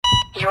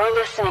You're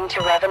listening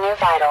to Revenue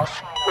Vitals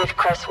with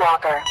Chris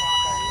Walker.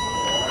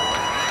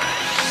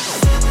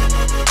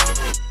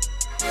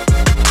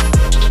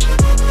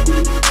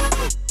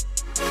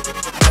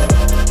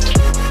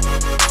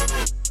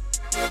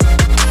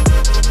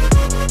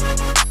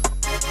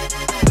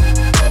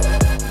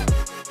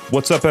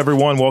 What's up,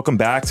 everyone? Welcome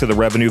back to the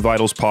Revenue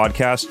Vitals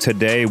podcast.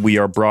 Today, we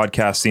are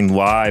broadcasting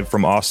live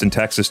from Austin,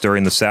 Texas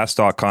during the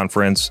SaaStock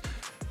conference.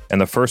 And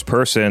the first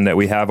person that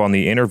we have on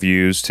the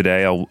interviews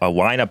today, a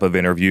lineup of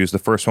interviews, the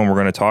first one we're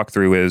going to talk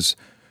through is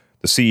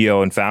the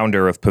CEO and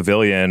founder of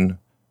Pavilion,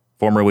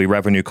 formerly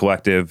Revenue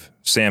Collective,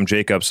 Sam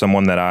Jacobs,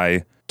 someone that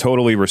I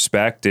totally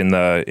respect in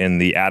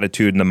the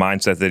attitude and the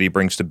mindset that he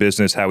brings to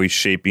business, how he's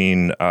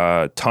shaping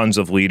tons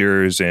of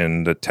leaders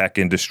in the tech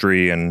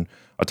industry and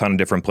a ton of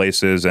different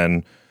places,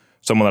 and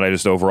someone that I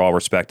just overall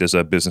respect as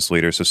a business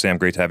leader. So Sam,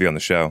 great to have you on the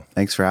show.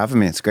 Thanks for having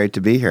me. It's great to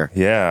be here.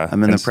 Yeah.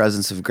 I'm in the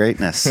presence of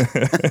greatness.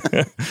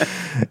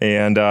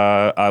 And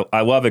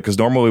I love it because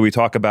normally we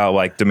talk about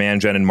like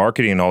demand gen and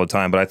marketing all the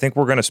time, but I think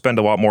we're going to spend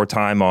a lot more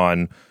time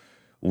on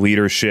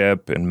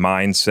leadership and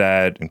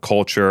mindset and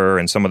culture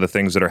and some of the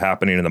things that are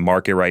happening in the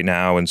market right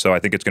now. And so I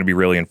think it's going to be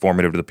really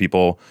informative to the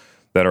people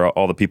that are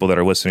all the people that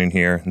are listening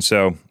here. And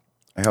so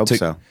I hope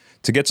so.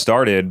 To get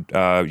started,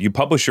 you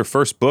published your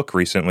first book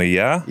recently,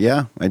 yeah?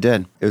 Yeah, I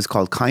did. It was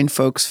called Kind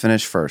Folks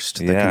Finish First,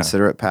 The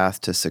Considerate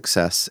Path to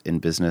Success in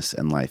Business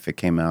and Life. It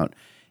came out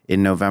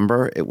in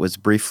November. It was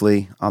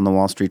briefly on the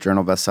Wall Street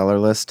Journal bestseller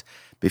list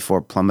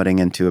before plummeting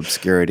into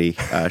obscurity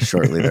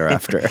shortly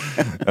thereafter.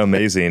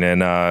 Amazing.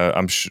 And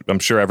I'm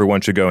sure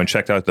everyone should go and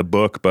check out the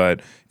book, but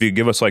if you could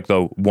give us like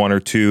the 1 or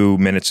 2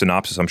 minute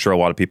synopsis, I'm sure a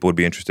lot of people would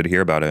be interested to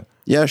hear about it.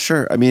 Yeah,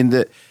 sure. I mean,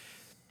 the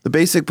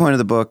basic point of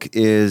the book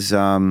is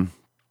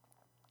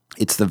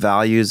it's the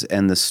values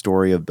and the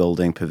story of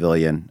building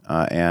Pavilion.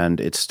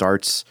 And it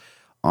starts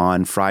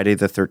on Friday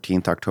the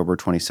 13th, October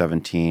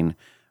 2017,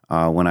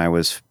 when I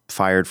was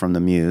fired from the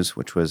Muse,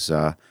 which was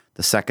the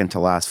second to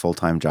last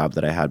full-time job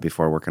that I had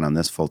before working on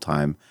this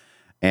full-time.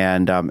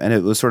 And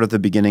it was sort of the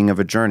beginning of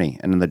a journey.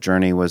 And the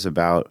journey was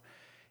about,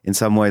 in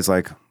some ways,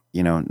 like,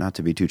 you know, not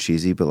to be too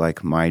cheesy, but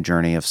like my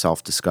journey of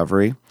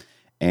self-discovery.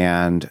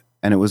 And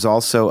it was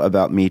also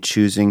about me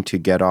choosing to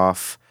get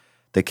off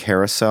the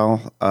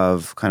carousel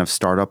of kind of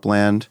startup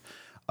land,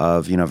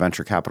 of, you know,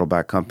 venture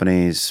capital-backed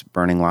companies,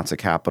 burning lots of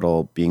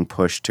capital, being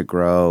pushed to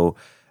grow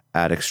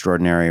at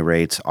extraordinary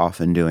rates,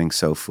 often doing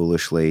so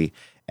foolishly,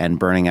 and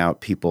burning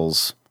out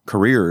people's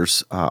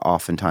careers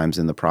oftentimes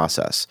in the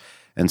process.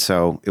 And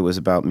so it was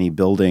about me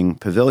building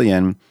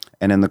Pavilion,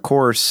 and in the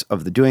course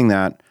of doing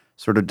that,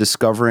 sort of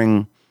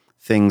discovering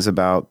things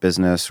about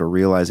business or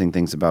realizing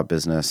things about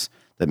business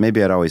that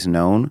maybe I'd always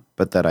known,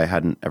 but that I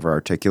hadn't ever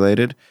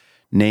articulated.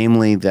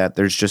 Namely, that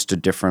there's just a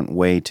different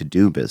way to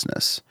do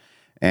business.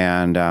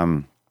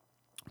 And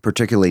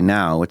particularly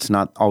now, it's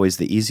not always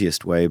the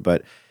easiest way,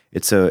 but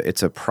it's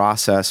a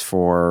process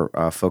for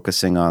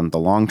focusing on the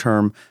long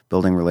term,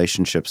 building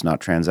relationships,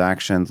 not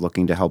transactions,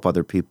 looking to help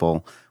other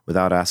people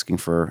without asking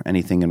for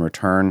anything in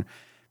return,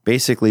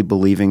 basically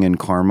believing in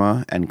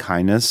karma and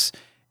kindness,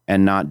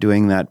 and not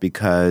doing that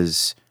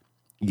because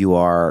you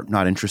are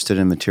not interested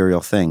in material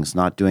things,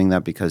 not doing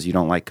that because you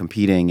don't like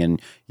competing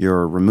and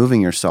you're removing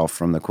yourself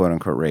from the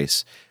quote-unquote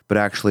race, but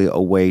actually a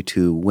way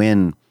to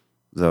win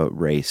the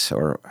race,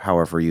 or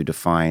however you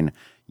define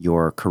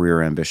your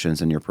career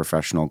ambitions and your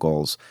professional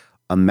goals,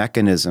 a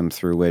mechanism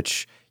through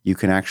which you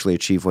can actually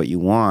achieve what you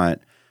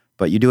want,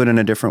 but you do it in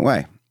a different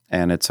way.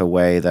 And it's a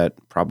way that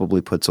probably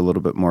puts a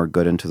little bit more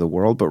good into the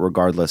world, but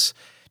regardless,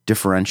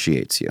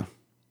 differentiates you.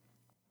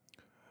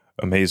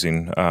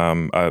 Amazing.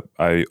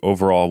 I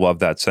overall love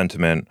that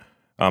sentiment.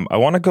 I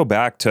want to go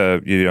back to,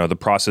 you know, the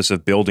process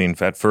of building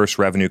at first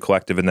Revenue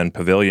Collective and then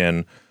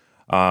Pavilion,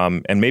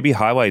 and maybe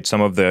highlight some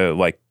of the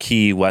like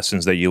key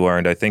lessons that you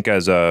learned. I think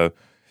as a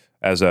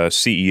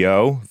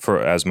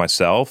CEO as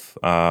myself,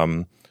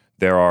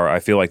 I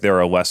feel like there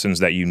are lessons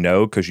that you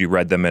know because you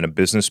read them in a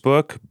business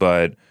book,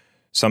 but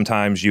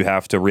sometimes you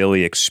have to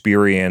really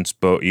experience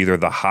both either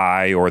the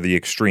high or the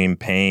extreme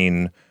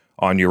pain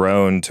on your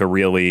own to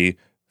really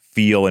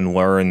feel and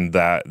learn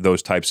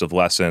those types of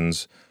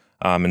lessons.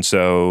 And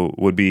so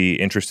would be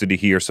interested to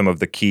hear some of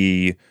the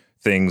key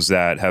things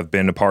that have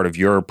been a part of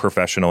your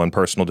professional and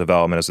personal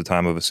development as the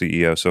time of a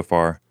CEO so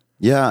far.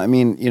 Yeah, I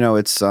mean, you know,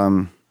 it's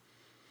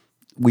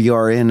we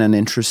are in an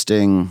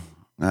interesting,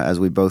 as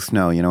we both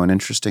know, you know, an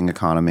interesting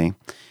economy.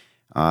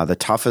 The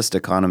toughest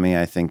economy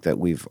I think that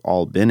we've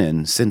all been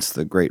in since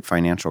the great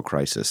financial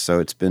crisis. So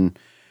it's been,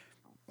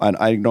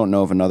 I don't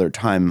know of another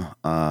time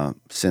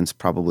since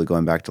probably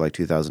going back to like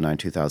 2009,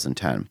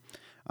 2010.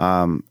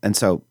 And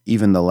so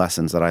even the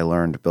lessons that I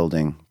learned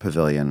building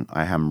Pavilion,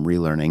 I am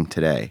relearning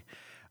today.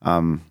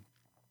 I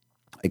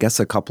guess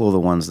a couple of the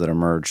ones that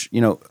emerge,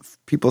 you know,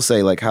 people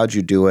say like, how'd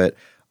you do it?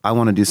 I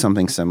want to do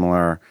something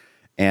similar.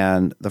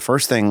 And the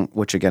first thing,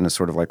 which again is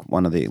sort of like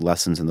one of the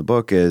lessons in the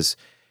book, is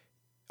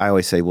I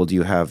always say, well, do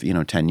you have,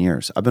 10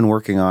 years? I've been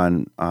working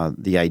on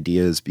the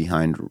ideas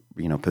behind,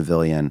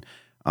 Pavilion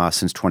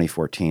since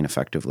 2014,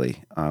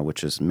 effectively,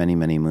 which is many,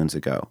 many moons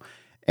ago.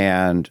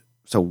 And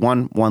so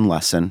one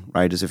lesson,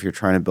 right, is if you're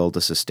trying to build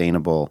a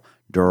sustainable,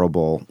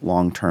 durable,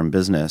 long-term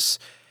business,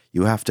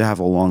 you have to have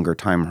a longer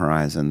time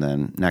horizon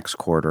than next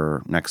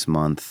quarter, next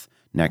month,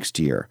 next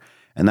year.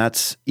 And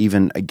that's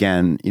even,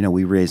 again,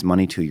 we raised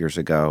money 2 years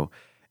ago.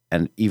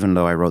 And even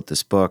though I wrote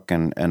this book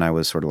and I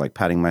was sort of like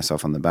patting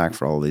myself on the back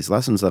for all of these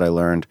lessons that I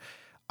learned,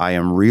 I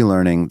am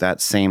relearning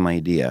that same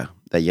idea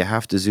that you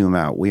have to zoom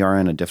out. We are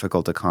in a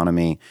difficult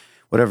economy.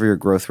 Whatever your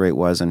growth rate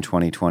was in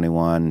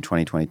 2021,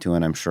 2022,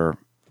 and I'm sure,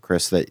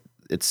 Chris, that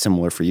it's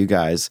similar for you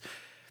guys.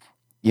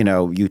 You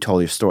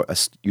tell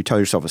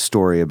yourself a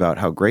story about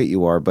how great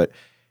you are, but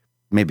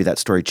maybe that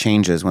story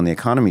changes when the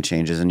economy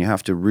changes, and you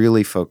have to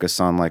really focus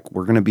on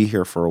we're going to be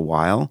here for a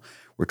while.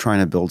 We're trying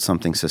to build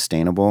something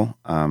sustainable.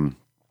 My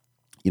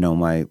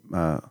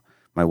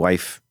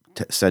wife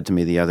said to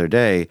me the other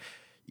day,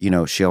 I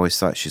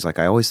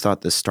always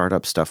thought this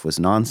startup stuff was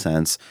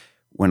nonsense.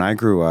 When I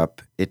grew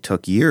up, it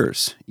took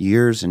years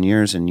and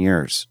years and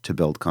years to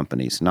build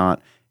companies,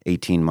 not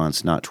 18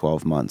 months, not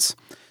 12 months.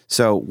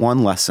 So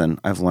one lesson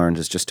I've learned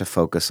is just to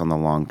focus on the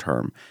long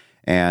term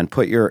and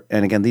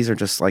and again, these are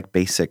just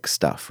basic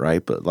stuff,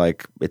 right? But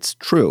it's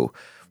true,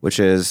 which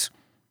is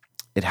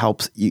it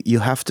helps. You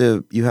have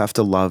to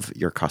love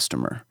your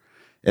customer.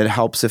 It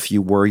helps if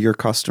you were your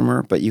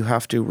customer, but you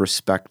have to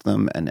respect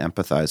them and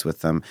empathize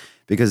with them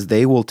because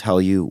they will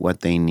tell you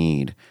what they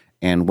need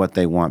and what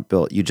they want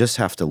built. You just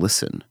have to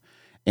listen.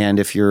 And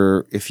if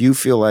you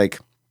feel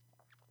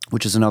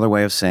which is another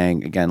way of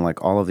saying, again,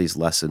 all of these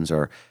lessons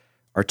are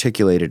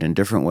articulated in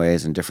different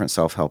ways in different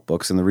self-help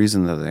books. And the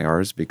reason that they are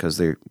is because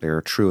they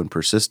are true and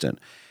persistent.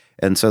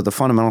 And so the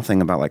fundamental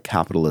thing about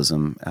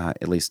capitalism,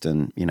 at least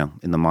in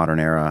the modern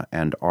era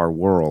and our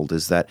world,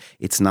 is that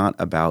it's not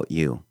about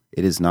you.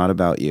 It is not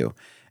about you.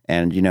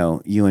 And,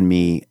 you and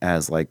me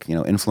as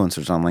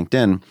influencers on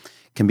LinkedIn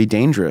can be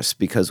dangerous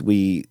because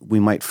we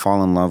might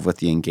fall in love with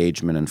the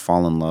engagement and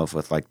fall in love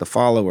with the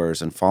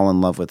followers and fall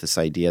in love with this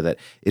idea that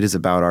it is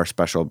about our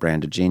special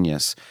brand of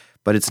genius.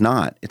 But it's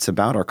not. It's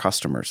about our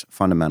customers,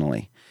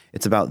 fundamentally.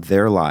 It's about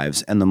their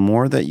lives. And the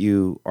more that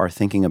you are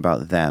thinking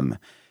about them,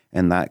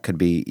 and that could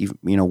be,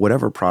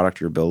 whatever product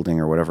you're building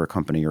or whatever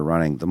company you're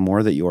running, the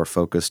more that you are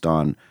focused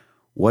on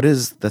what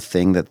is the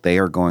thing that they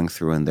are going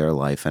through in their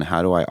life and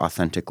how do I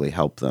authentically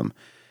help them,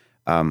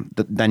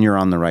 then you're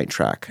on the right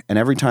track. And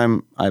every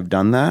time I've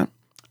done that,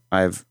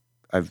 I've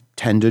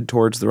tended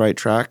towards the right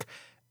track.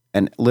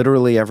 And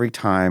literally every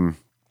time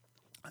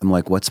I'm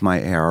what's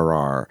my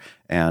ARR?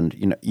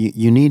 And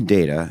you need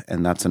data,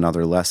 and that's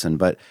another lesson.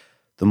 But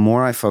the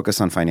more I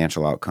focus on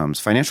financial outcomes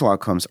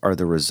are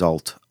the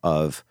result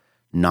of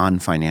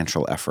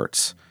non-financial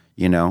efforts,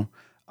 and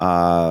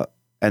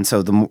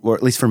so or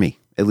at least for me,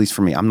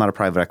 I'm not a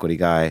private equity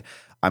guy.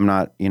 I'm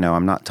not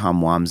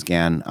Tom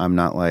Wamsgan. I'm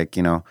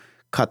not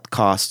cut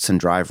costs and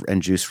drive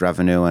and juice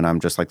revenue. And I'm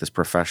just this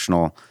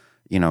professional,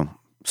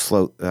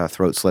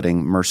 throat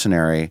slitting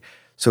mercenary.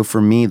 So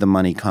for me, the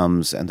money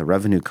comes and the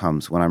revenue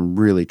comes when I'm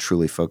really,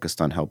 truly focused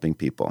on helping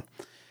people.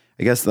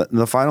 I guess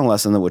the final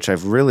lesson which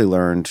I've really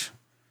learned,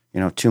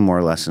 two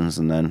more lessons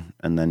and then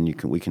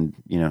we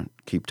can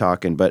keep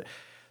talking. But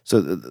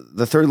so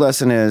the third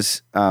lesson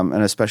is,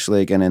 and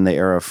especially again in the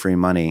era of free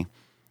money,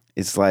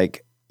 it's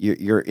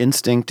your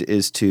instinct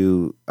is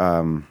to,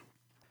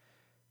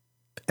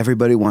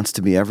 everybody wants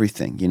to be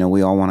everything.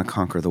 We all want to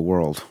conquer the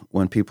world.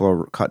 When people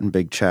are cutting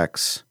big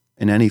checks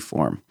in any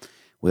form,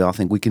 we all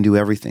think we can do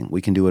everything.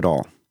 We can do it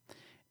all.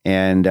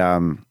 And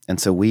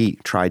so we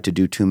tried to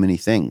do too many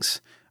things,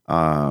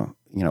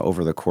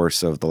 over the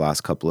course of the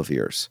last couple of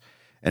years.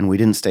 And we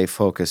didn't stay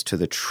focused to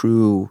the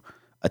true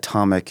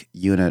atomic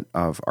unit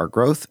of our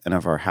growth and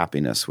of our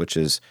happiness, which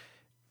is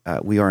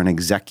we are an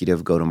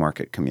executive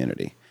go-to-market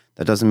community.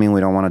 That doesn't mean we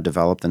don't want to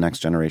develop the next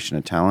generation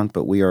of talent,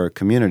 but we are a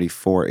community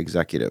for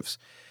executives.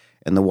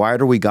 And the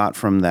wider we got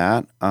from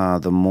that,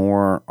 the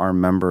more our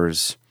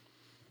members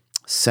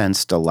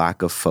sensed a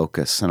lack of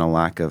focus and a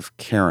lack of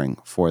caring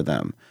for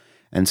them.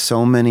 And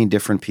so many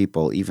different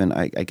people, even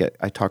I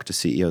talk to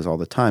CEOs all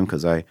the time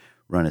because I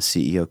run a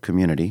CEO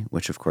community,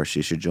 which of course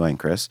you should join,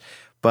 Chris.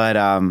 But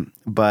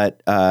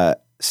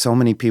so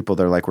many people,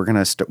 they're we're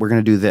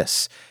gonna do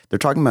this. They're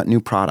talking about new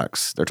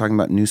products. They're talking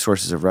about new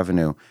sources of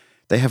revenue.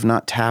 They have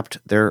not tapped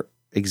their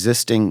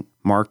existing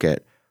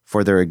market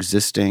for their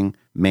existing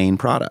main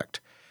product.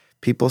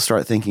 People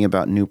start thinking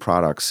about new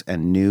products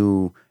and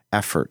new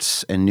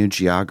efforts and new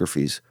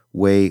geographies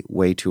way,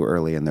 way too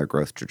early in their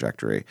growth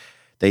trajectory.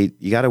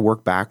 You got to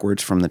work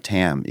backwards from the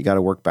TAM. You got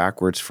to work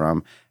backwards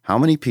from how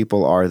many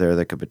people are there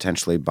that could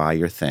potentially buy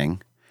your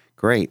thing.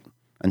 Great.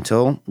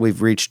 Until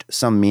we've reached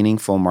some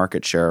meaningful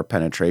market share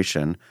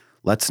penetration,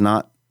 let's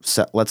not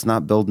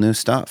build new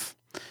stuff.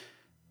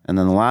 And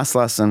then the last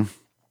lesson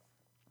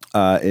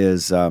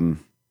is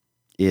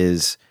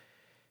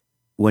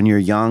when you're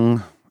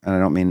young, and I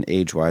don't mean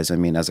age-wise, I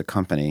mean as a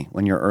company,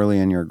 when you're early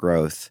in your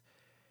growth,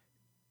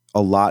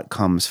 a lot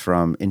comes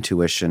from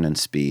intuition and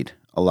speed.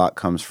 A lot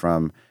comes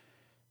from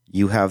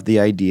you have the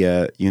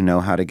idea, you know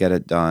how to get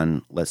it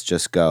done, let's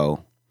just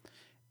go.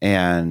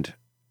 And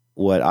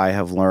what I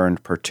have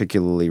learned,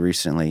 particularly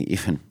recently,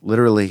 even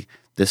literally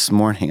this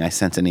morning, I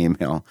sent an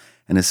email,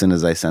 and as soon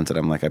as I sent it,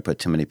 I'm like, I put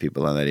too many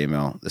people on that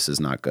email. This is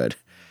not good.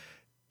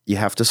 You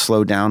have to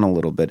slow down a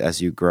little bit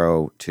as you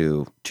grow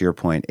to your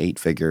point, 8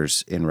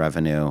 figures in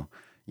revenue.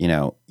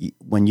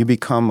 When you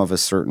become of a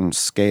certain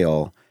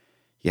scale,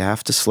 you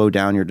have to slow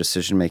down your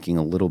decision making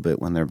a little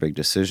bit when they're big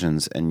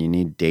decisions, and you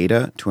need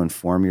data to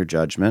inform your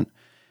judgment.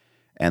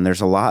 And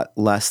there's a lot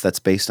less that's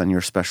based on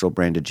your special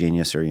brand of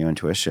genius or your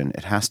intuition.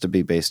 It has to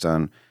be based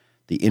on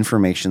the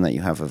information that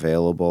you have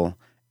available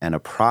and a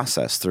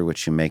process through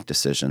which you make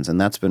decisions. And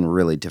that's been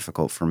really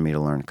difficult for me to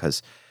learn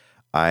because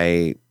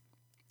I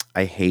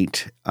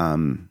hate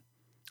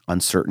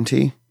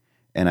uncertainty,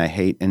 and I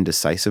hate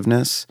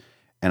indecisiveness,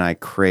 and I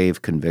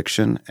crave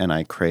conviction, and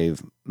I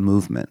crave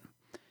movement.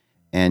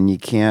 And you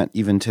can't,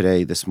 even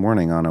today, this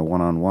morning on a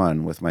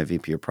one-on-one with my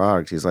VP of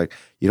product, he's like,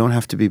 you don't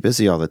have to be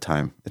busy all the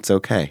time. It's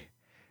okay.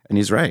 And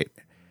he's right.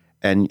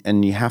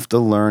 And you have to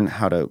learn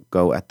how to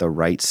go at the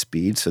right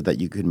speed so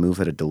that you can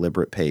move at a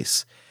deliberate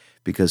pace.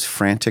 Because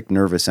frantic,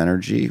 nervous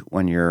energy,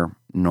 when you're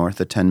north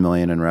of 10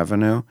 million in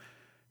revenue,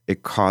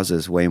 it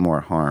causes way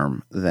more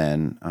harm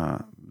than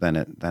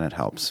it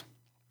helps.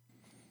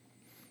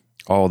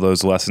 All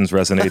those lessons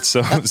resonate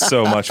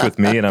so much with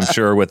me, and I'm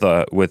sure with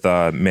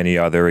many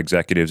other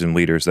executives and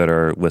leaders that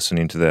are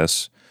listening to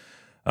this.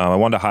 I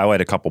wanted to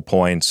highlight a couple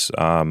points.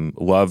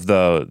 Love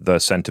the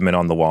sentiment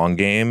on the long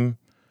game.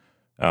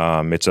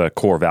 It's a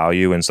core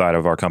value inside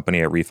of our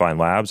company at Refine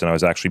Labs, and I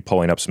was actually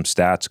pulling up some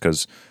stats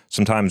because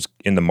sometimes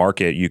in the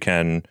market you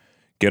can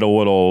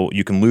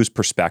lose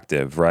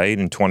perspective, right?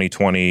 In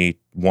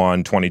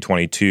 2021,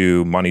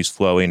 2022, money's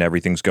flowing,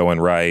 everything's going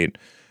right. And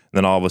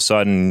then all of a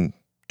sudden,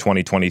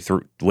 2023,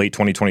 late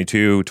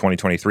 2022,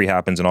 2023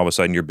 happens, and all of a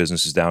sudden your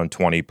business is down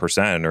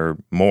 20% or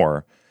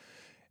more.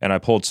 And I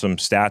pulled some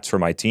stats for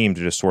my team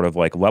to just sort of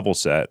like level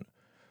set.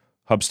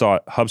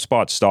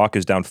 HubSpot stock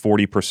is down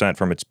 40%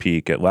 from its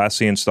peak.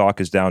 Atlassian stock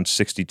is down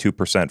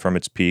 62% from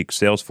its peak.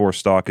 Salesforce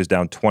stock is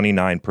down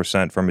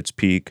 29% from its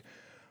peak.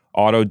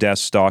 Autodesk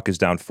stock is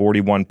down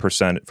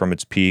 41% from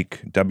its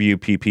peak.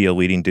 WPP, a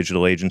leading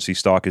digital agency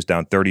stock, is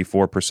down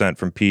 34%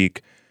 from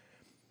peak.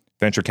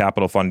 Venture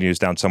capital funding is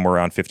down somewhere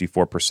around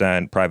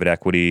 54%. Private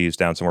equity is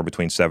down somewhere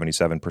between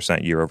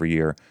 77% year over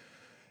year.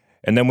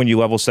 And then when you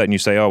level set and you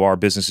say, oh, our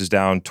business is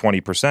down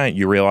 20%,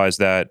 you realize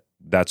that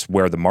that's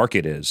where the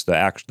market is.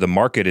 The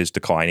market is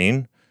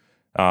declining.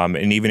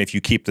 And even if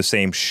you keep the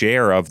same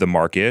share of the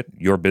market,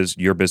 your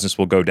business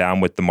will go down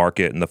with the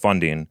market and the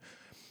funding.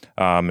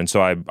 And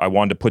so I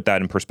wanted to put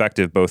that in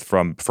perspective, both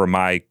for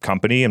my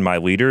company and my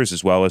leaders,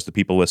 as well as the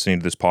people listening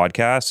to this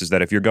podcast, is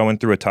that if you're going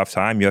through a tough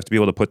time, you have to be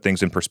able to put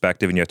things in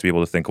perspective, and you have to be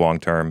able to think long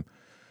term.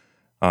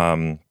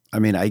 I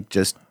mean, I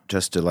just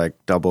to like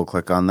double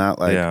click on that,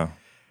 like, yeah.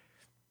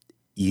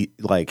 You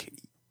like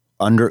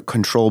under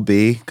Control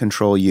B,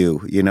 Control U,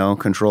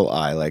 Control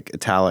I, like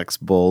italics,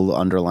 bold,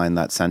 underline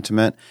that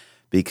sentiment,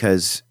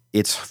 because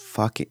it's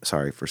fucking,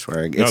 sorry for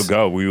swearing. No,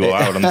 go. We will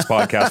out on this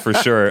podcast for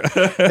sure.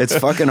 It's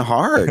fucking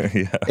hard.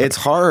 Yeah. It's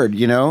hard,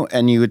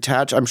 and you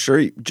attach, I'm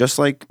sure, just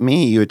like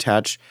me, you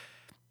attach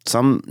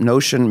some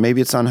notion,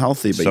 maybe it's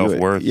unhealthy, but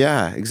self-worth.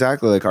 Yeah,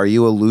 exactly. Like, are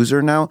you a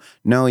loser now?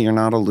 No, you're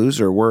not a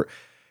loser.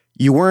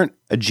 You weren't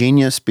a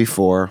genius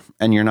before,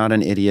 and you're not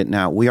an idiot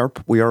now. We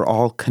are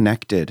all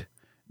connected.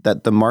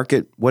 That the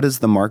market, what is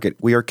the market?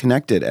 We are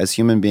connected as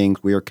human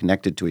beings. We are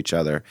connected to each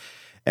other.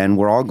 And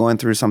we're all going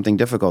through something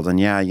difficult. And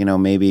yeah,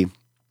 maybe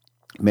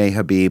May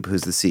Habib,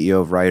 who's the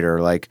CEO of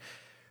Writer, like,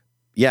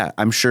 yeah,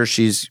 I'm sure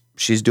she's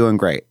doing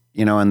great.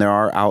 And there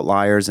are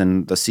outliers,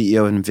 and the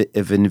CEO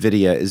of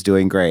NVIDIA is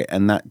doing great,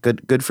 and that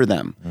good for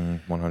them.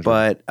 100.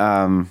 But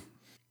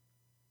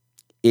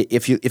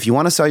if you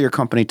want to sell your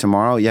company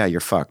tomorrow, yeah, you're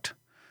fucked.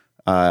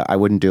 I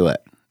wouldn't do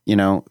it.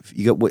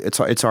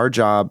 It's our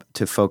job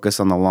to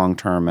focus on the long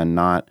term and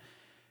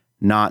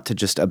not to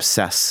just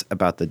obsess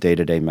about the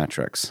day-to-day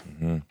metrics.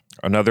 Mm-hmm.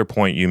 Another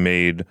point you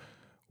made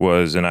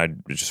was, and I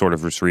sort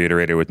of just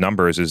reiterated with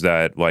numbers, is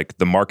that like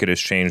the market has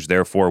changed,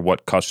 therefore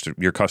what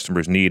your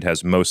customers need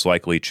has most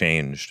likely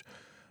changed.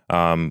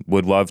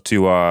 Would love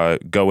to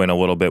go in a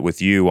little bit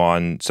with you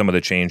on some of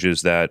the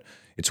changes that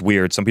it's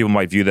weird. Some people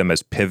might view them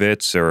as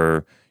pivots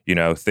or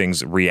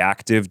things,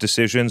 reactive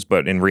decisions,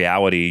 but in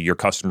reality, your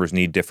customers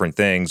need different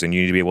things, and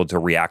you need to be able to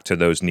react to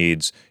those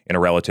needs in a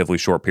relatively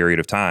short period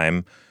of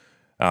time.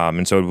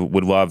 And so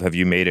would love, have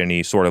you made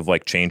any sort of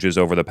like changes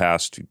over the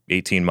past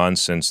 18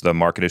 months since the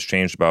market has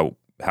changed about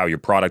how your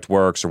product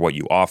works or what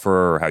you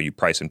offer or how you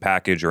price and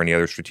package, or any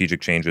other strategic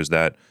changes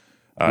that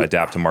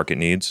adapt to market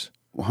needs?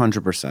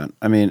 100%.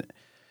 I mean,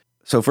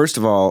 so first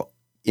of all,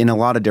 in a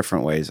lot of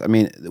different ways. I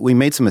mean, we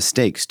made some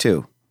mistakes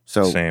too.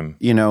 So, Same.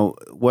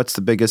 What's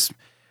the biggest,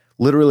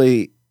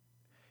 literally,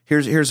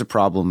 here's a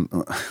problem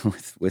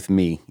with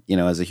me,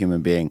 as a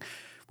human being,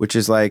 which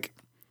is like,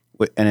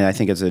 and I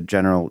think it's a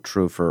general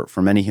true for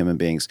many human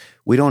beings.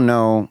 We don't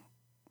know.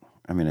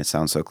 I mean, it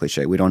sounds so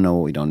cliche. We don't know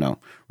what we don't know,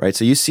 right?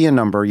 So you see a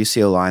number, you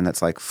see a line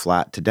that's like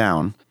flat to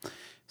down,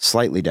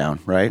 slightly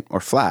down, right?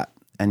 Or flat.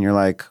 And you're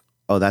like,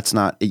 oh, that's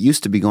not, it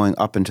used to be going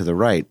up and to the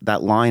right.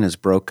 That line is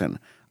broken.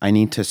 I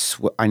need to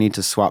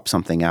swap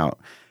something out.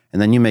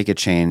 And then you make a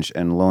change,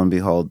 and lo and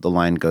behold, the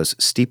line goes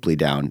steeply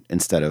down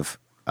instead of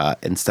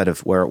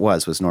where it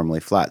was normally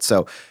flat.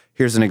 So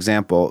here's an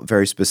example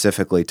very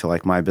specifically to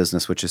like my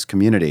business, which is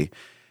community.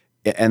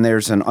 And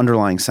there's an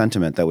underlying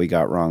sentiment that we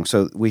got wrong.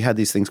 So we had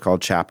these things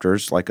called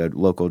chapters, like a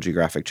local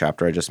geographic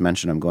chapter. I just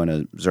mentioned I'm going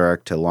to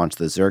Zurich to launch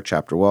the Zurich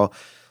chapter. Well,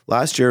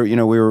 last year,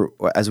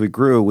 as we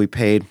grew, we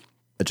paid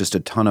just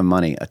a ton of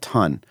money,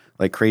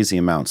 like crazy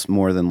amounts,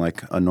 more than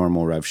like a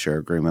normal rev share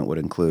agreement would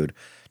include,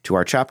 to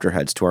our chapter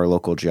heads, to our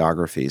local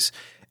geographies.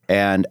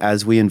 And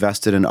as we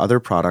invested in other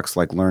products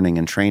like learning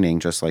and training,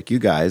 just like you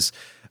guys,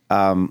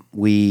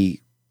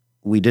 we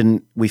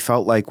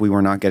felt like we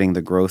were not getting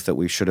the growth that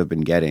we should have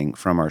been getting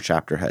from our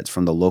chapter heads,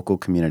 from the local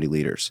community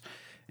leaders.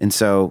 And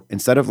so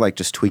instead of like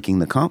just tweaking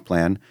the comp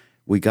plan,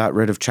 we got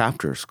rid of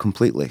chapters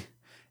completely.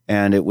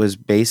 And it was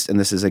based, and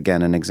this is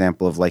again an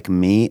example of like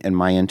me and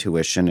my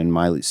intuition and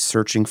my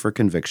searching for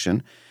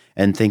conviction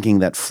and thinking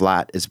that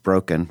flat is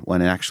broken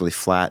when actually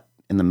flat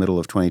in the middle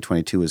of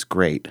 2022 is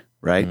great,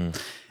 right?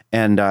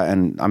 And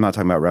I'm not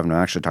talking about revenue,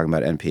 I'm actually talking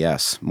about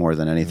NPS more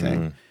than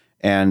anything.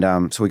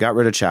 And so we got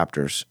rid of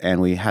chapters, and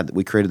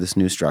we created this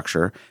new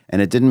structure,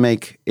 and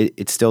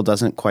it still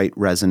doesn't quite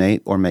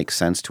resonate or make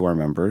sense to our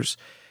members.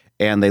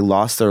 And they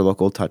lost their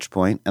local touch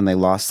point, and they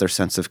lost their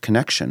sense of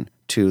connection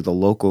to the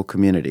local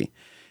community.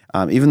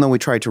 Even though we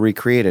tried to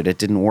recreate it, it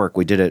didn't work.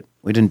 We didn't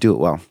do it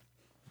well.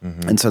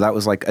 And so that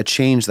was like a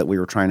change that we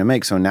were trying to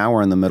make. So now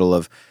we're in the middle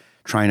of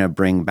trying to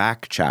bring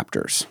back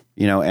chapters,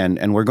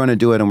 and we're going to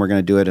do it, and we're going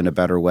to do it in a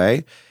better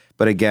way.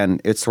 But again,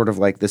 it's sort of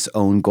like this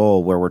own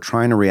goal where we're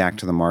trying to react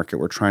to the market.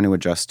 We're trying to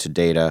adjust to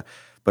data.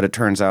 But it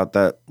turns out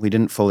that we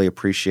didn't fully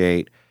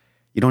appreciate,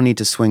 you don't need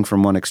to swing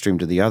from one extreme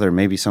to the other.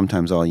 Maybe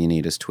sometimes all you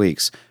need is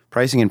tweaks.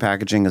 Pricing and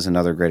packaging is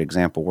another great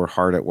example. We're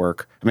hard at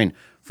work. I mean,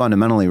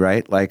 fundamentally,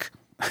 right? Like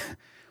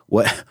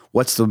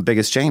what's the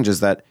biggest change is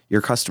that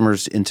your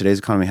customers in today's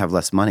economy have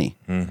less money.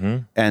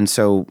 And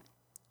so,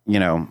 I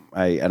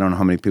don't know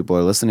how many people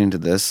are listening to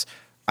this.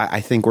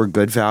 I think we're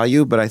good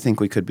value, but I think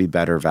we could be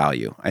better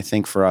value. I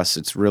think for us,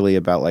 it's really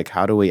about like,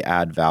 how do we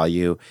add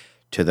value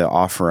to the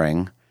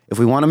offering? If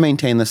we want to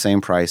maintain the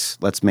same price,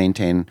 let's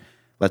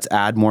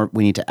add more.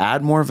 We need to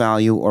add more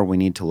value, or we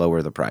need to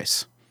lower the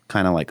price,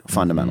 kind of like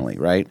fundamentally,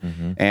 right?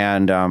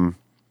 And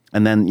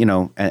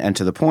then, and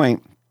to the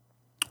point,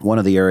 one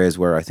of the areas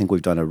where I think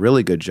we've done a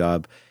really good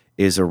job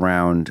is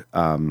around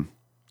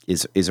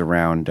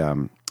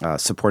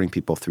supporting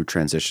people through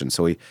transition.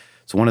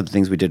 So one of the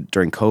things we did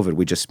during COVID,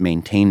 we just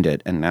maintained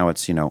it, and now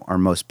it's our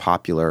most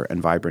popular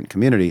and vibrant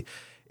community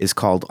is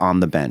called On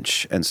the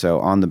Bench. And so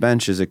On the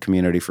Bench is a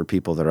community for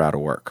people that are out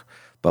of work,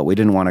 but we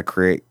didn't want to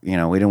create, we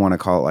didn't want to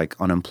call it like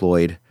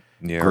unemployed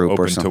group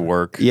open or something. to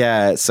work.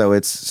 Yeah,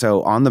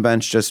 so On the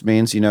Bench just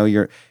means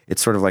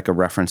it's sort of like a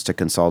reference to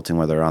consulting,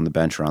 whether on the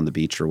bench or on the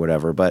beach or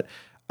whatever. But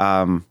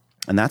and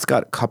that's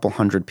got a couple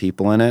hundred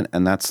people in it,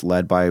 and that's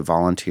led by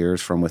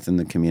volunteers from within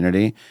the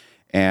community.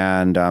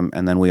 And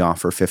then we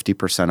offer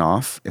 50%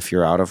 off if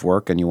you're out of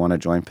work and you want to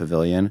join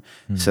Pavilion,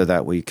 so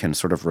that we can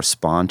sort of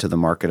respond to the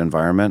market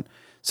environment.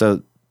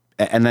 So,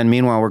 and then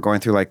meanwhile, we're going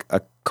through like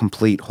a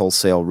complete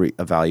wholesale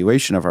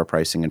evaluation of our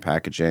pricing and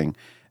packaging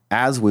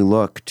as we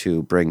look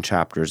to bring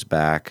chapters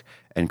back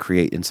and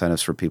create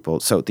incentives for people.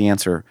 So the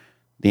answer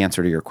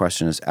to your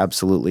question is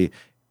absolutely.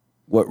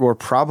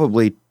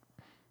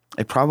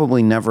 It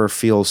probably never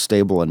feels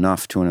stable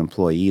enough to an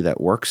employee that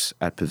works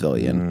at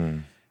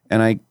Pavilion.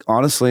 And I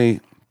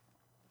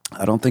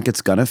don't think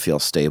it's going to feel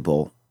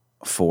stable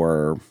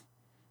for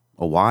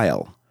a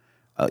while.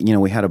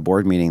 We had a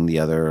board meeting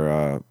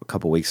a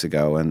couple weeks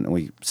ago, and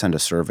we sent a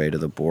survey to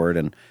the board,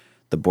 and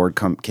the board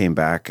came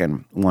back,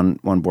 and one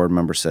board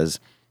member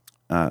says,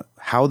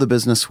 how the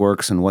business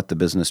works and what the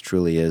business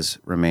truly is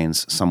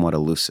remains somewhat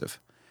elusive.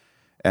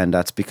 And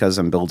that's because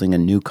I'm building a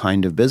new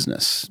kind of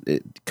business.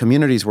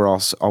 Communities were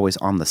also always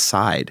on the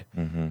side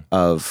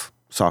of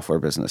software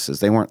businesses.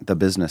 They weren't the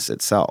business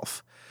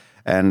itself.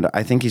 And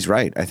I think he's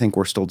right. I think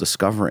we're still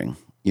discovering,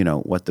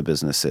 what the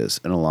business is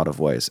in a lot of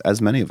ways, as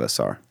many of us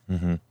are.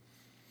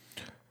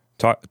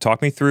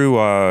 Talk me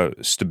through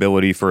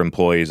stability for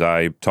employees.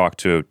 I talk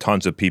to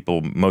tons of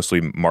people, mostly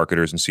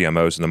marketers and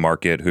CMOs in the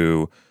market,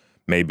 who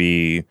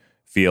maybe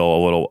feel a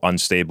little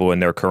unstable in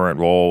their current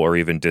role or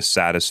even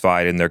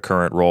dissatisfied in their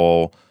current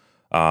role.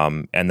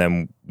 And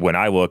then when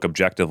I look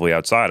objectively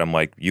outside, I'm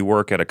like, you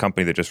work at a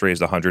company that just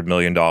raised $100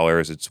 million.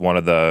 It's one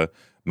of the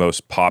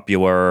most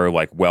popular,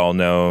 like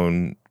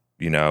well-known,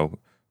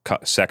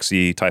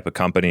 sexy type of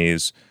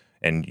companies,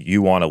 and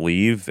you want to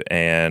leave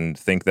and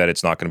think that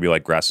it's not going to be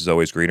like grass is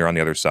always greener on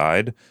the other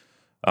side.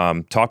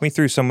 Talk me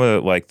through some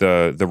of like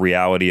the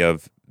reality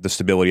of the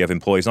stability of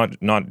employees,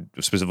 not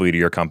specifically to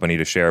your company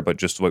to share, but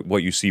just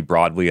what you see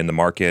broadly in the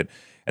market,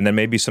 and then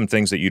maybe some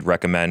things that you'd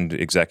recommend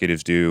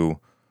executives do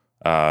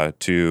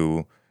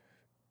to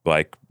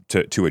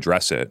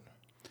address it.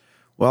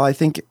 Well, I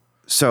think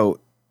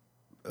so.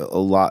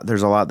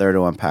 There's a lot there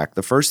to unpack.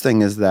 The first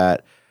thing is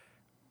that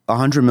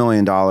 $100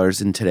 million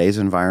in today's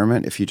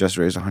environment, if you just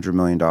raise $100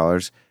 million,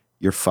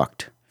 you're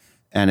fucked.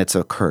 And it's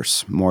a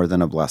curse more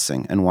than a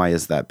blessing. And why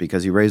is that?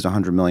 Because you raised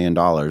 $100 million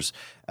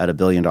at $1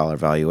 billion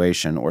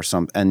valuation or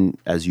some, and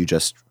as you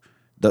just,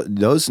 the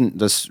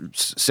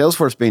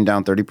Salesforce being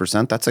down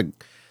 30%,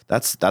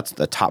 that's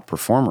the top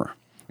performer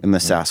in the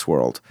SaaS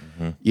world.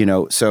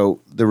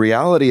 So the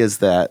reality is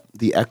that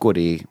the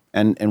equity,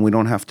 and we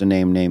don't have to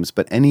name names,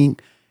 but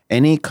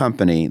any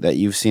company that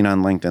you've seen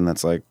on LinkedIn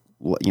that's like,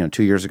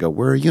 2 years ago,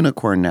 we're a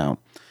unicorn now.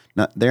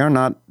 They are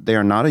not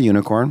a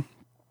unicorn,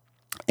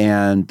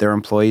 and their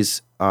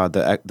employees,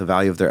 the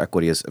value of their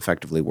equity is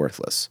effectively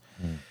worthless.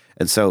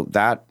 And so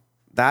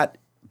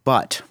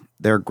but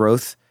their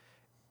growth,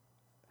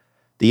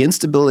 the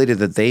instability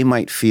that they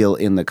might feel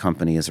in the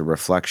company is a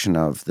reflection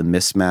of the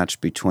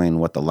mismatch between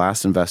what the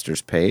last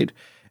investors paid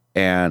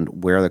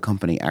and where the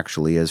company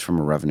actually is from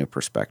a revenue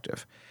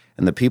perspective.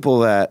 And the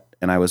people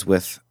and I was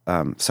with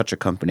such a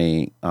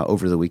company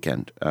over the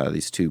weekend,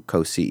 these two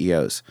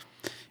co-CEOs.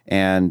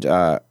 And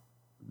the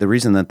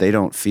reason that they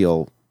don't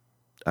feel,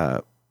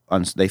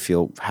 they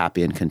feel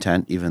happy and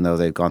content, even though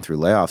they've gone through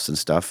layoffs and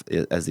stuff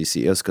as these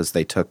CEOs, because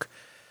they took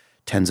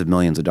tens of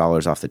millions of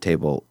dollars off the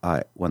table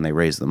when they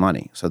raised the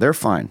money. So they're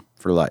fine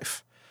for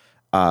life.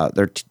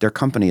 Their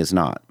company is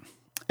not.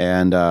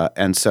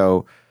 And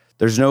so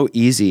there's no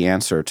easy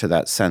answer to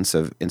that sense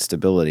of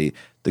instability.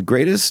 The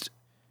greatest,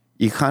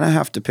 you kind of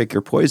have to pick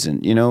your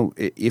poison.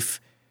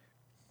 If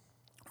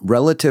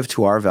relative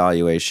to our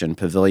valuation,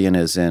 Pavilion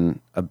is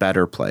in a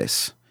better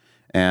place.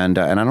 And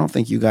I don't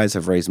think you guys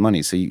have raised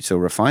money. So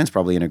Refine's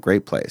probably in a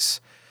great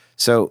place.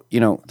 So,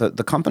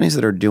 the companies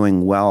that are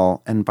doing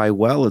well, and by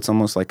well, it's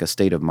almost like a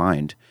state of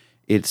mind.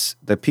 It's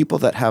the people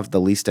that have the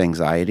least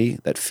anxiety,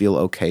 that feel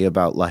okay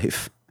about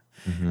life,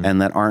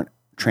 and that aren't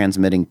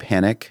transmitting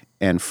panic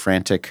and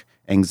frantic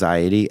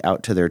anxiety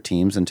out to their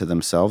teams and to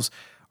themselves,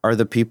 are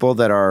the people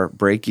that are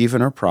break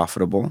even or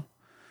profitable,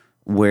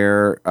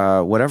 where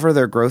whatever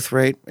their growth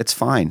rate, it's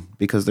fine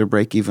because they're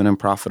break even and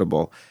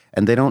profitable,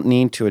 and they don't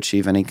need to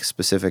achieve any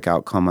specific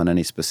outcome on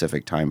any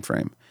specific time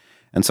frame.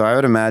 And so I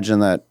would imagine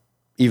that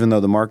even though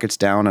the market's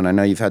down, and I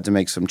know you've had to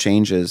make some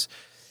changes,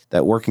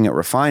 that working at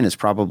Refine is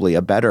probably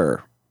a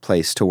better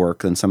place to work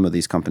than some of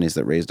these companies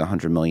that raised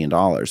 $100 million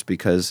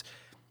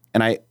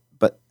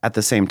but at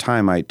the same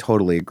time, I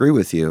totally agree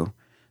with you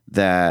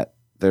that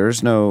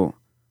there's no,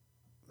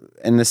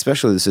 and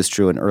especially this is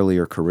true in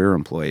earlier career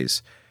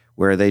employees,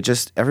 where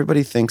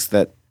everybody thinks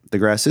that the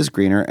grass is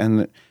greener, and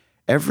that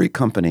every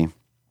company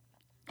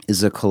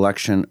is a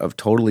collection of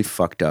totally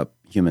fucked up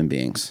human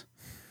beings.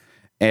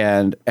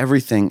 And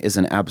everything is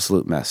an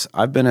absolute mess.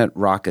 I've been at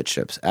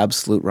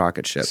absolute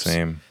rocket ships.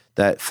 Same.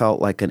 That felt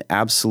like an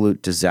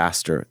absolute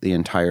disaster the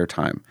entire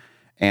time.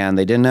 And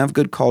they didn't have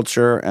good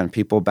culture, and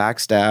people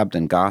backstabbed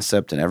and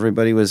gossiped, and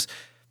everybody was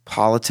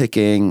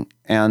politicking.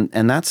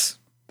 And that's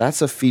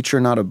a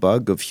feature, not a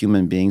bug, of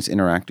human beings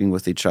interacting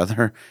with each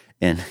other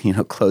in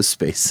closed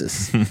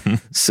spaces.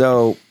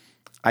 So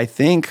I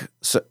think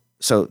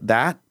so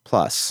that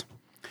plus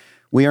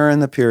we are in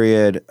the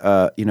period,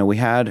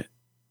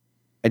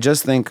 I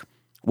just think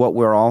what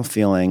we're all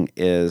feeling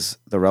is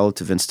the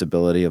relative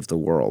instability of the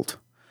world.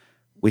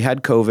 We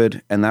had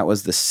COVID, and that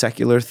was the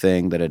secular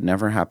thing that had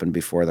never happened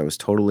before. That was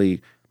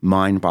totally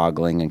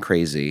mind-boggling and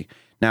crazy.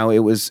 Now, it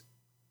was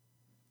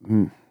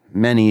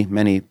many,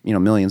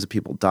 millions of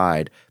people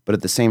died, but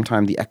at the same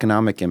time, the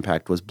economic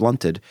impact was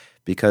blunted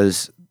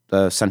because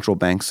the central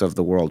banks of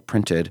the world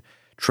printed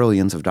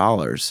trillions of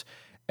dollars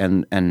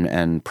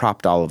and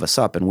propped all of us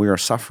up, and we are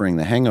suffering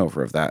the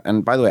hangover of that.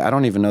 And by the way, I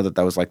don't even know that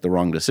was like the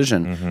wrong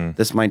decision.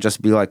 This might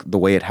just be like the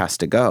way it has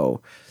to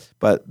go.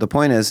 But the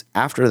point is,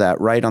 after that,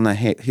 right on the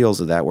heels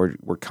of that,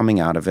 we're coming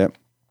out of it.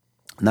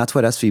 And that's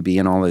what SVB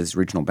and all these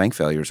regional bank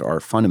failures are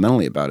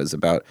fundamentally about, is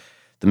about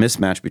the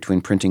mismatch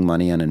between printing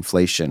money and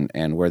inflation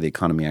and where the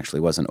economy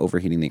actually was, and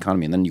overheating the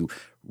economy. And then you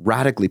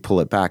radically pull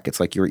it back. It's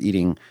like you're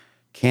eating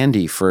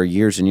candy for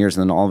years and years,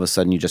 and then all of a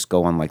sudden you just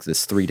go on like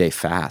this 3-day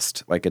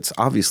fast. Like, it's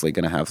obviously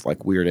going to have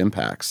like weird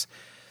impacts.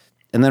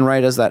 And then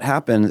right as that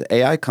happens,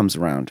 AI comes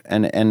around,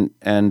 and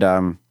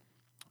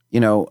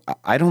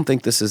I don't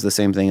think this is the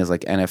same thing as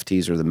like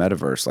NFTs or the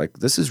metaverse. Like,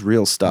 this is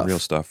real stuff. Real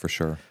stuff for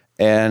sure.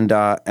 And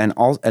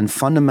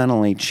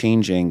fundamentally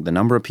changing the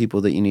number of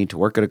people that you need to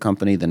work at a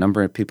company, the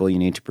number of people you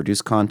need to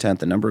produce content,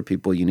 the number of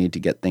people you need to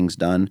get things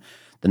done,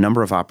 the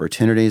number of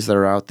opportunities that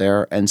are out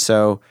there. And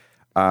so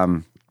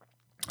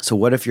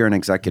what if you're an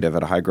executive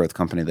at a high growth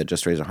company that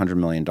just raised $100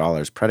 million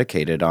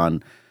predicated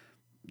on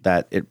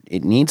that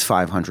it needs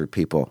 500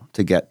 people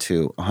to get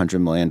to $100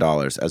 million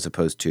as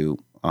opposed to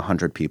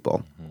 100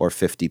 people or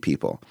 50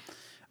 people?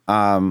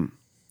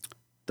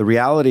 The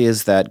reality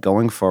is that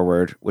going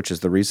forward, which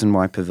is the reason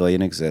why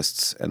Pavilion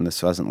exists, and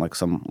this wasn't like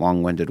some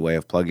long-winded way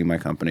of plugging my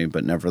company,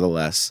 but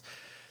nevertheless,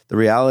 the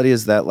reality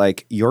is that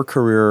like your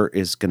career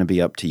is going to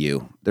be up to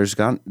you. There's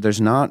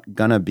not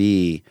going to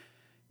be,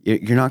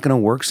 you're not going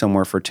to work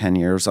somewhere for 10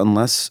 years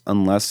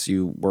unless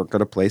you work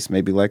at a place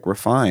maybe like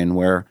Refine,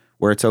 where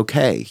where it's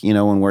okay,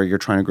 and where you're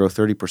trying to grow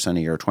 30% a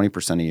year,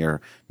 20% a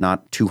year,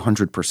 not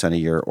 200% a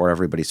year, or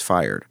everybody's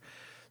fired.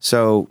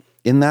 So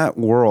in that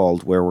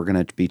world where we're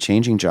going to be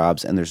changing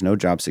jobs and there's no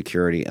job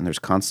security and there's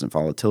constant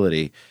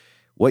volatility,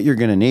 what you're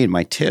going to need,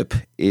 my tip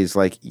is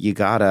like you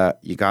gotta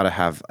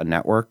have a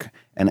network,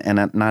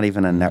 and not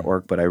even a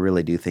network, but I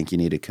really do think you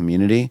need a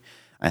community.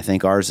 I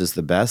think ours is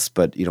the best,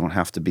 but you don't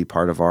have to be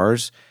part of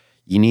ours.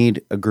 You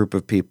need a group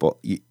of people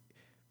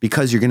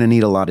because you're going to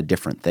need a lot of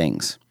different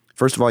things.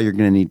 First of all, you're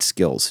going to need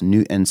skills,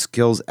 new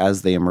skills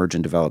as they emerge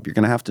and develop. You're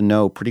going to have to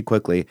know pretty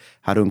quickly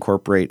how to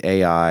incorporate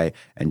AI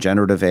and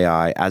generative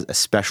AI,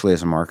 especially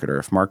as a marketer.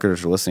 If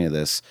marketers are listening to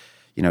this,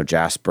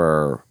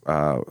 Jasper,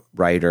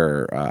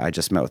 Writer, I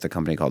just met with a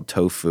company called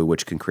Tofu,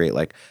 which can create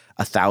like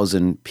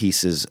 1,000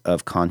 pieces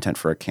of content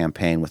for a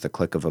campaign with a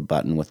click of a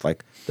button with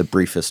like the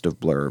briefest of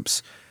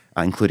blurbs,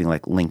 including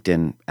like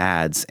LinkedIn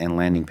ads and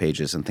landing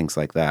pages and things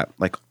like that,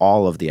 like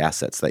all of the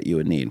assets that you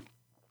would need.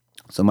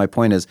 So my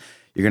point is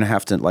you're going to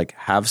have to like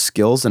have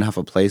skills and have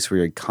a place where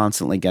you're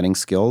constantly getting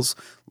skills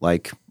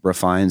like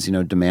Refine's,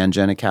 Demand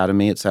Gen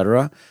Academy, et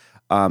cetera.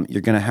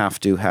 You're going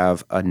to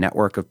have a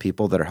network of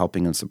people that are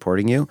helping and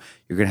supporting you.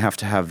 You're going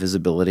to have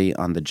visibility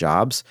on the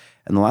jobs.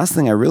 And the last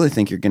thing I really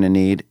think you're going to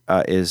need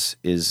is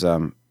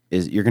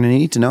you're going to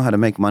need to know how to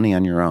make money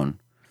on your own.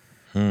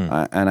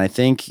 And I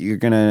think you're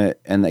going to,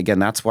 and again,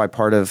 that's why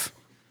part of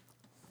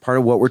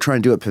what we're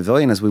trying to do at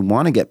Pavilion is we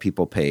want to get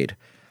people paid.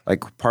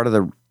 Like part of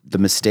the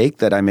mistake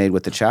that I made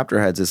with the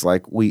chapter heads is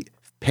like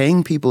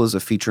paying people is a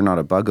feature, not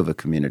a bug of a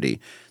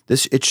community.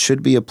 It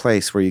should be a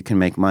place where you can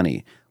make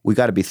money. We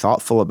got to be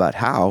thoughtful about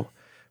how,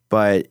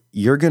 but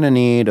you're going to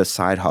need a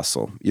side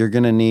hustle. You're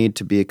going to need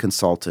to be a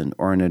consultant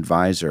or an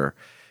advisor.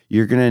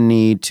 You're going to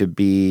need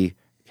to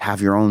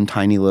have your own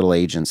tiny little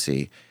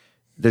agency.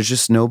 There's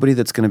just nobody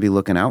that's going to be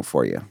looking out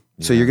for you.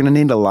 Yeah. So you're going to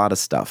need a lot of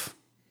stuff.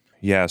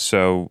 Yeah.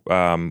 So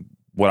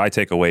what I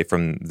take away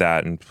from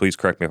that, and please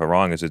correct me if I'm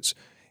wrong, is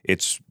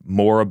it's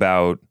more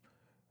about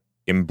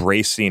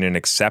embracing and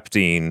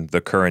accepting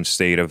the current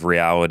state of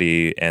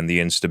reality and the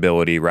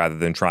instability rather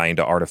than trying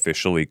to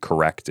artificially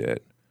correct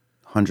it.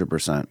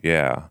 100%.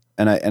 Yeah.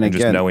 And again,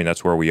 just knowing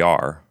that's where we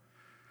are.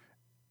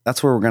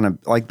 That's where we're going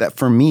to, like that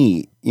for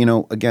me,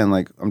 again,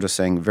 like I'm just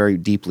saying very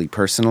deeply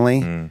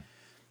personally,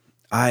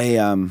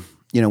 I,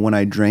 when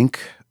I drink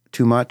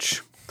too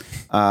much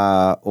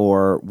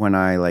or when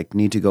I like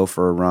need to go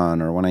for a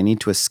run or when I need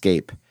to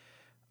escape,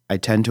 I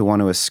tend to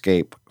want to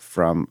escape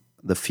from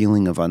the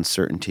feeling of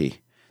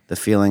uncertainty. The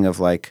feeling of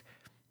like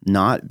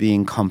not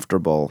being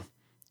comfortable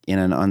in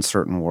an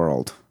uncertain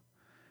world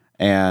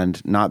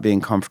and not being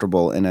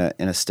comfortable in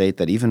a state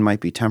that even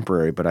might be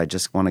temporary, but I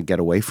just want to get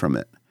away from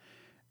it.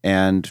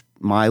 And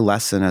my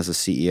lesson as a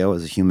CEO,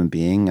 as a human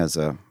being, as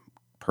a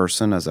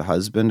person, as a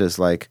husband is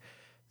like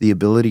the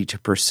ability to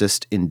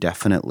persist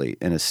indefinitely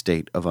in a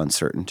state of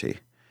uncertainty.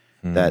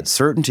 That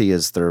certainty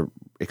is the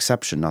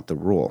exception, not the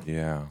rule.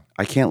 Yeah.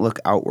 I can't look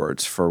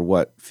outwards for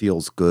what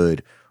feels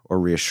good or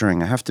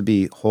reassuring. I have to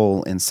be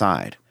whole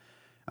inside.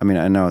 I mean,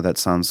 I know that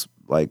sounds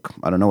like,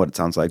 I don't know what it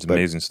sounds like. It's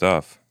amazing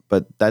stuff.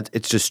 But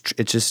it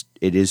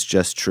is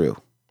just true.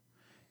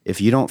 If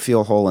you don't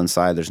feel whole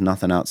inside, there's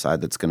nothing outside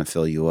that's going to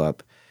fill you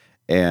up.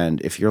 And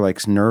if you're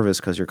like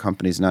nervous because your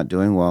company's not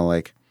doing well,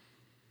 like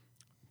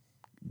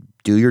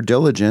do your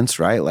diligence,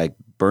 right? Like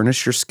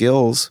burnish your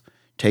skills,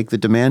 take the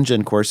Demand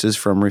Gen courses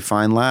from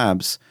Refine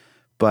Labs,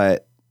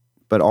 but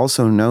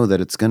also know that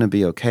it's going to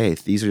be okay.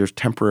 These are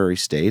temporary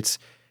states.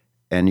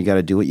 And you got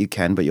to do what you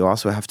can, but you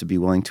also have to be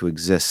willing to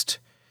exist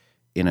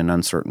in an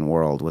uncertain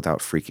world without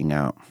freaking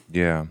out.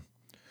 Yeah.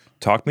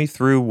 Talk me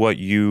through what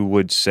you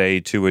would say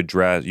to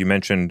address, you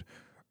mentioned,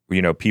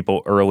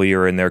 people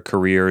earlier in their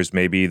careers,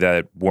 maybe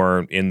that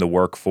weren't in the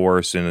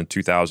workforce in a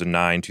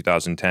 2009,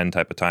 2010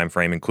 type of time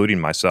frame, including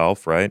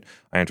myself, right?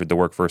 I entered the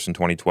workforce in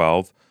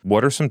 2012.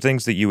 What are some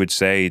things that you would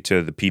say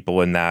to the people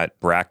in that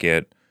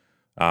bracket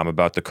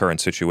about the current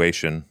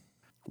situation?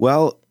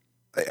 Well,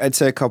 I'd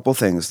say a couple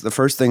things. The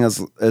first thing is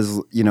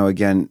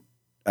again,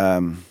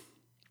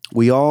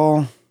 we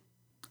all,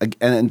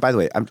 and by the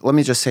way, let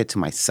me just say it to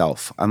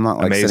myself. I'm not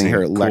like Amazing. sitting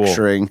here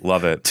lecturing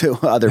Love it. to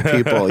other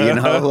people,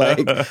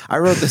 like I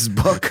wrote this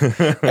book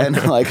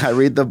and like I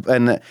read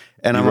and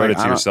I'm wrote like,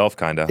 it to yourself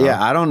kind of, huh?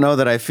 Yeah, I don't know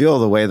that I feel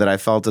the way that I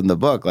felt in the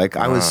book. Like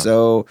I was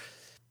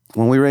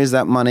when we raised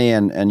that money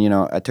and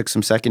I took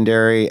some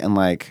secondary and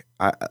like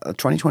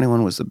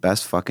 2021 was the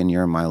best fucking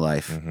year of my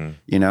life.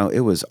 Mm-hmm.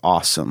 It was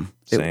awesome.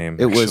 Same.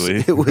 It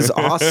was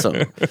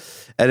awesome.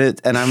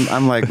 And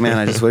I'm like, man,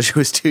 I just wish it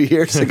was 2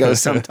 years ago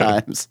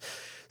sometimes.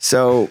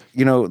 So,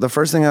 the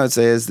first thing I would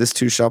say is this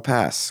too shall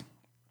pass.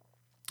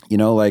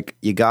 Like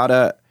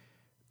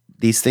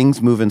these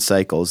things move in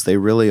cycles. They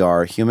really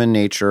are. Human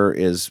nature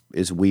is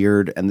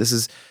weird. And this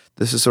is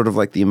sort of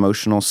like the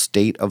emotional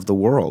state of the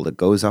world. It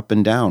goes up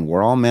and down.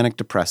 We're all manic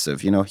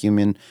depressive,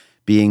 human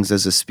beings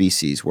as a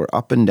species. We're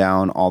up and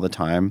down all the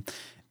time.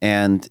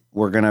 And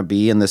we're going to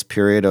be in this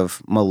period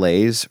of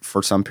malaise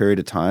for some period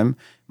of time.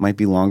 Might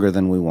be longer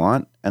than we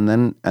want. And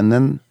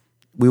then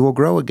we will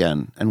grow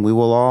again. And we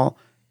will all.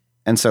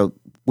 And so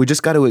we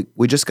just got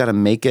to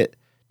make it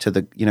to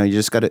the, you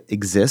just got to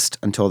exist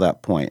until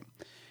that point.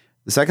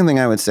 The second thing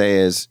I would say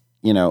is,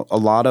 a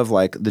lot of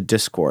like the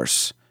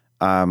discourse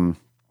over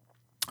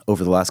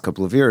the last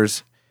couple of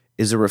years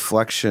is a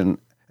reflection,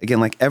 again,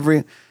 like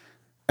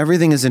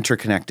everything is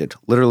interconnected,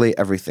 literally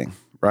everything,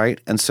 right?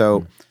 And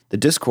so the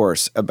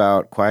discourse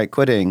about quiet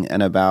quitting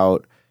and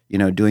about,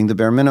 doing the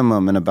bare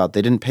minimum and about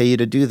they didn't pay you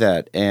to do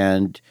that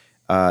and,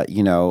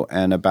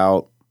 and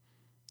about,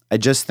 I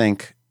just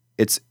think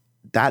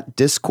that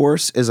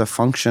discourse is a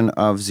function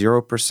of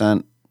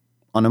 0%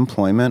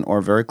 unemployment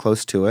or very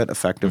close to it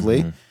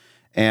effectively,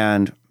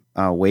 and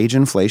wage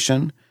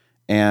inflation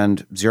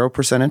and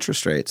 0%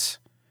 interest rates.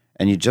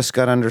 And you just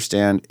got to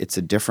understand it's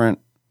a different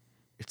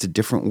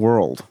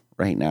world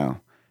right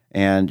now.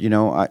 And,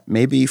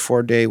 maybe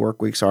 4-day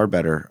work weeks are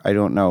better. I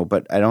don't know,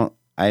 but I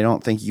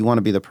don't think you want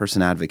to be the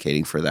person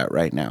advocating for that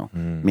right now.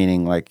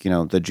 Meaning like,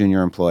 the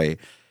junior employee.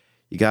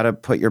 You got to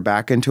put your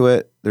back into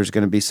it. There's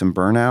going to be some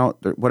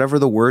burnout. Whatever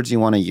the words you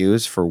want to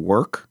use for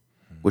work,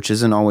 which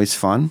isn't always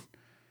fun,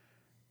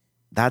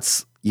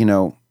 that's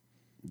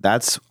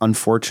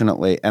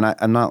unfortunately, and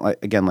I'm not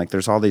like, again, like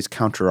there's all these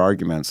counter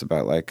arguments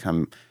about like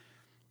I'm,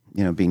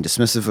 being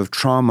dismissive of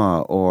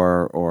trauma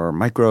or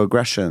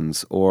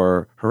microaggressions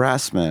or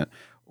harassment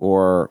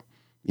or,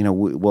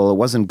 well, it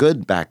wasn't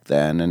good back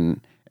then.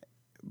 And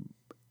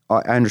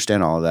I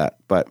understand all of that,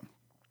 but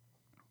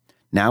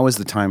now is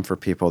the time for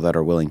people that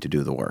are willing to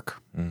do the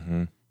work.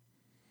 And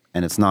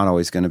it's not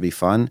always going to be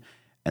fun,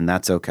 and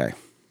that's okay.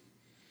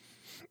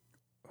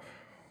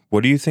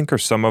 What do you think are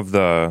some of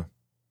the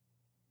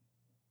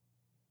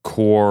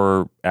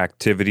core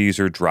activities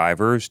or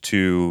drivers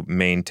to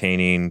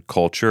maintaining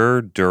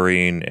culture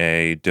during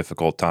a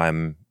difficult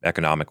time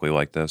economically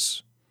like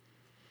this?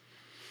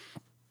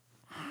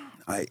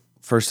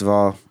 First of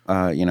all,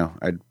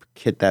 I'd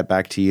hit that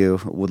back to you.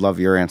 Would love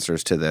your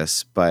answers to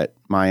this, but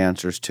my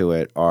answers to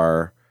it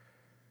are,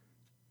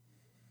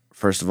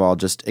 first of all,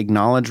 just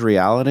acknowledge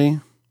reality,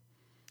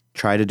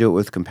 try to do it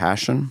with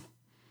compassion,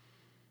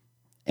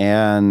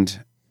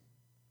 and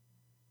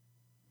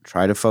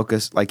try to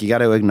focus. Like you got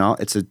to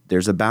acknowledge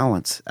there's a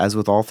balance. As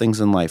with all things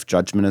in life,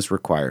 judgment is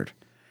required,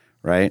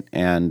 right?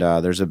 And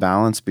there's a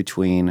balance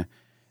between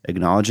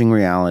acknowledging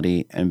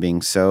reality and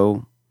being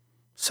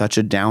such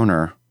a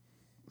downer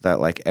that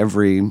like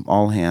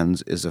all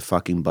hands is a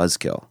fucking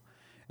buzzkill.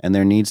 And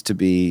there needs to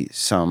be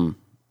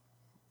something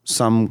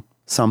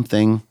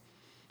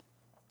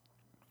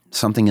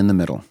in the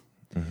middle.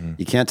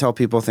 You can't tell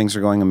people things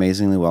are going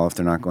amazingly well if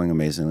they're not going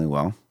amazingly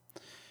well.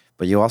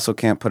 But you also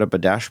can't put up a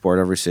dashboard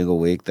every single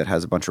week that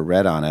has a bunch of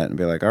red on it and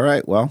be like, all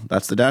right, well,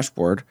 that's the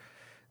dashboard.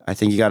 I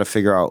think you got to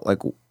figure out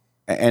like,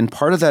 and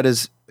part of that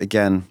is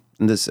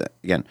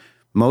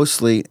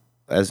mostly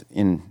as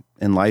in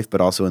life, but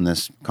also in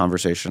this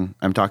conversation,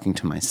 I'm talking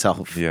to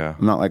myself. Yeah.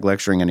 I'm not like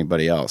lecturing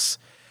anybody else.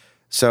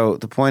 So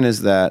the point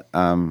is that,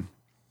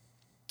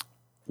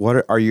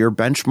 what are your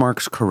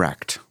benchmarks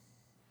correct?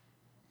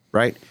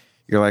 Right?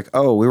 You're like,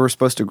 oh, we were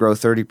supposed to grow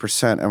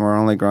 30% and we're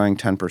only growing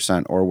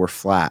 10%, or we're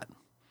flat.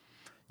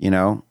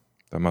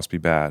 That must be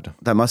bad.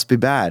 That must be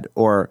bad.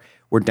 Or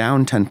we're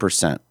down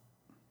 10%.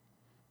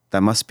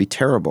 That must be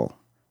terrible.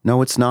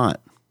 No, it's not.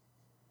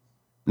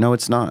 No,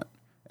 it's not.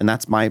 And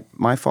that's my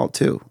fault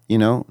too.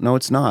 No,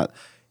 it's not.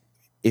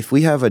 If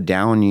we have a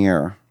down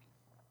year,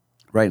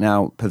 right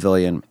now,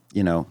 Pavilion,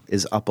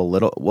 is up a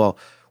little. Well,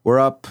 we're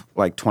up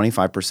like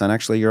 25%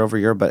 actually year over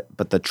year,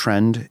 but the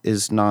trend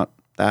is not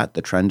that.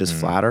 The trend is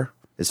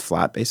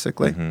flat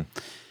basically.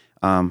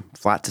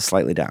 Flat to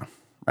slightly down,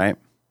 right?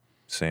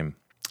 Same.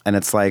 And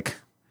it's like,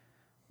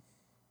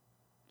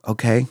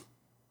 okay,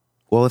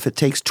 well, if it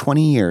takes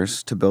 20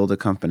 years to build a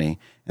company,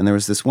 and there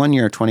was this 1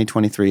 year,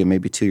 2023, and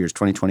maybe 2 years,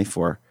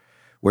 2024,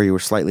 where you were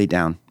slightly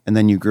down, and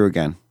then you grew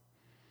again,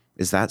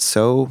 is that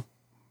so?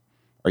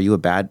 Are you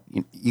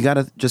you got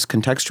to just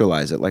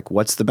contextualize it. Like,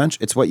 what's the bench?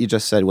 It's what you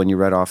just said when you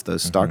read off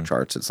those stock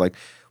charts. It's like,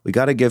 we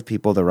got to give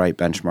people the right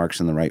benchmarks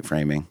and the right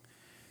framing.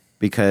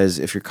 Because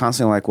if you're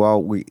constantly like, well,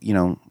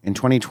 in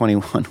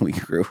 2021, we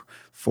grew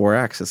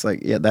 4X, it's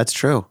like, yeah, that's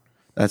true.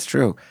 That's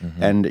true.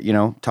 And,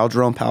 tell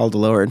Jerome Powell to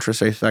lower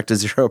interest rates back to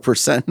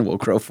 0% and we'll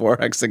grow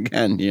 4X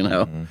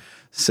again,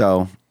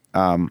 So,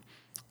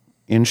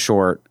 in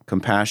short,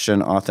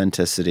 compassion,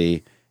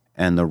 authenticity,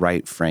 and the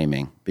right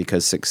framing,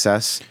 because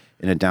success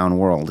in a down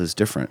world is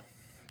different.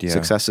 Yeah.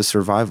 Success is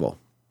survival.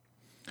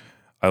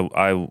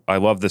 I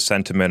love the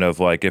sentiment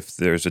of like, if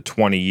there's a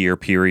 20-year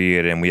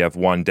period and we have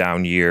one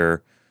down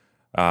year,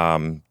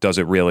 does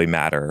it really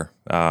matter?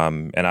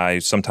 And I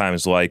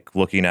sometimes like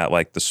looking at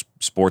like the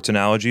sports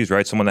analogies,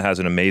 right? Someone that has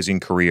an amazing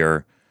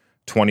career,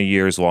 20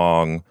 years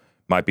long,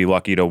 might be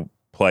lucky to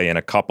play in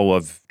a couple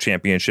of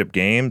championship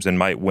games and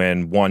might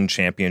win one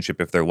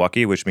championship if they're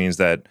lucky, which means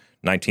that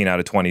 19 out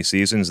of 20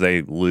 seasons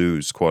they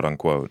lose, quote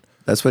unquote.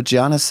 That's what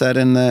Giannis said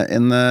in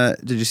the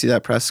did you see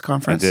that press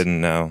conference? I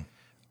didn't know.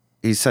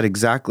 He said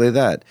exactly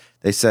that.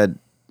 They said,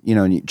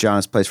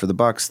 Giannis plays for the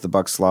Bucks. The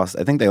Bucks lost.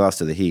 I think they lost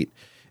to the Heat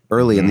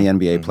early in the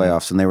NBA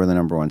playoffs, and they were the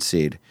number one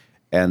seed.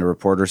 And the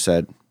reporter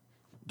said,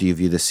 do you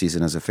view this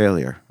season as a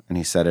failure? And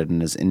he said it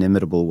in his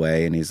inimitable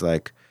way. And he's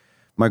like,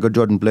 Michael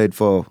Jordan played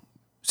for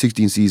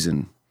 16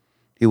 seasons.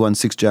 He won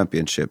 6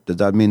 championships. Does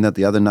that mean that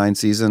the other 9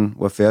 seasons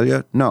were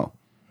failure? No.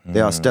 They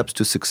are steps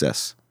to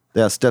success.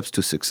 They are steps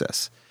to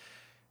success.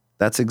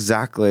 It's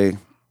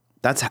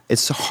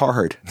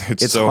hard.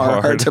 It's so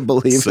hard to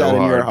believe so that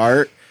in your hard.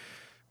 heart.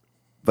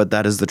 But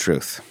that is the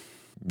truth.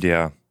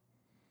 Yeah.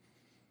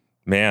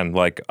 Man,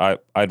 like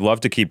I'd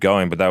love to keep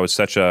going, but that was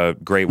such a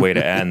great way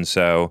to end.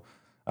 So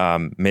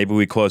maybe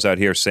we close out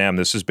here. Sam,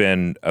 this has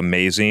been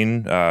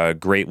amazing.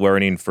 Great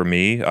learning for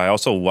me. I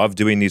also love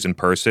doing these in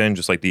person,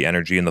 just like the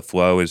energy and the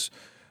flow is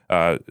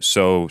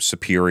so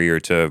superior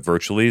to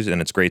virtually,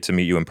 and it's great to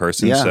meet you in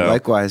person. Yeah, so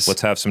likewise.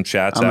 Let's have some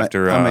chats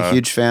after. I'm a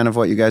huge fan of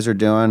what you guys are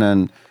doing,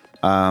 and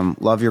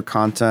love your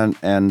content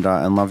and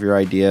love your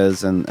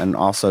ideas, and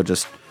also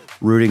just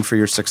rooting for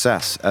your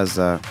success as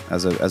a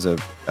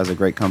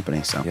great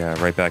company. So yeah,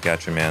 right back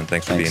at you, man.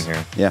 Thanks for being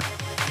here. Yeah.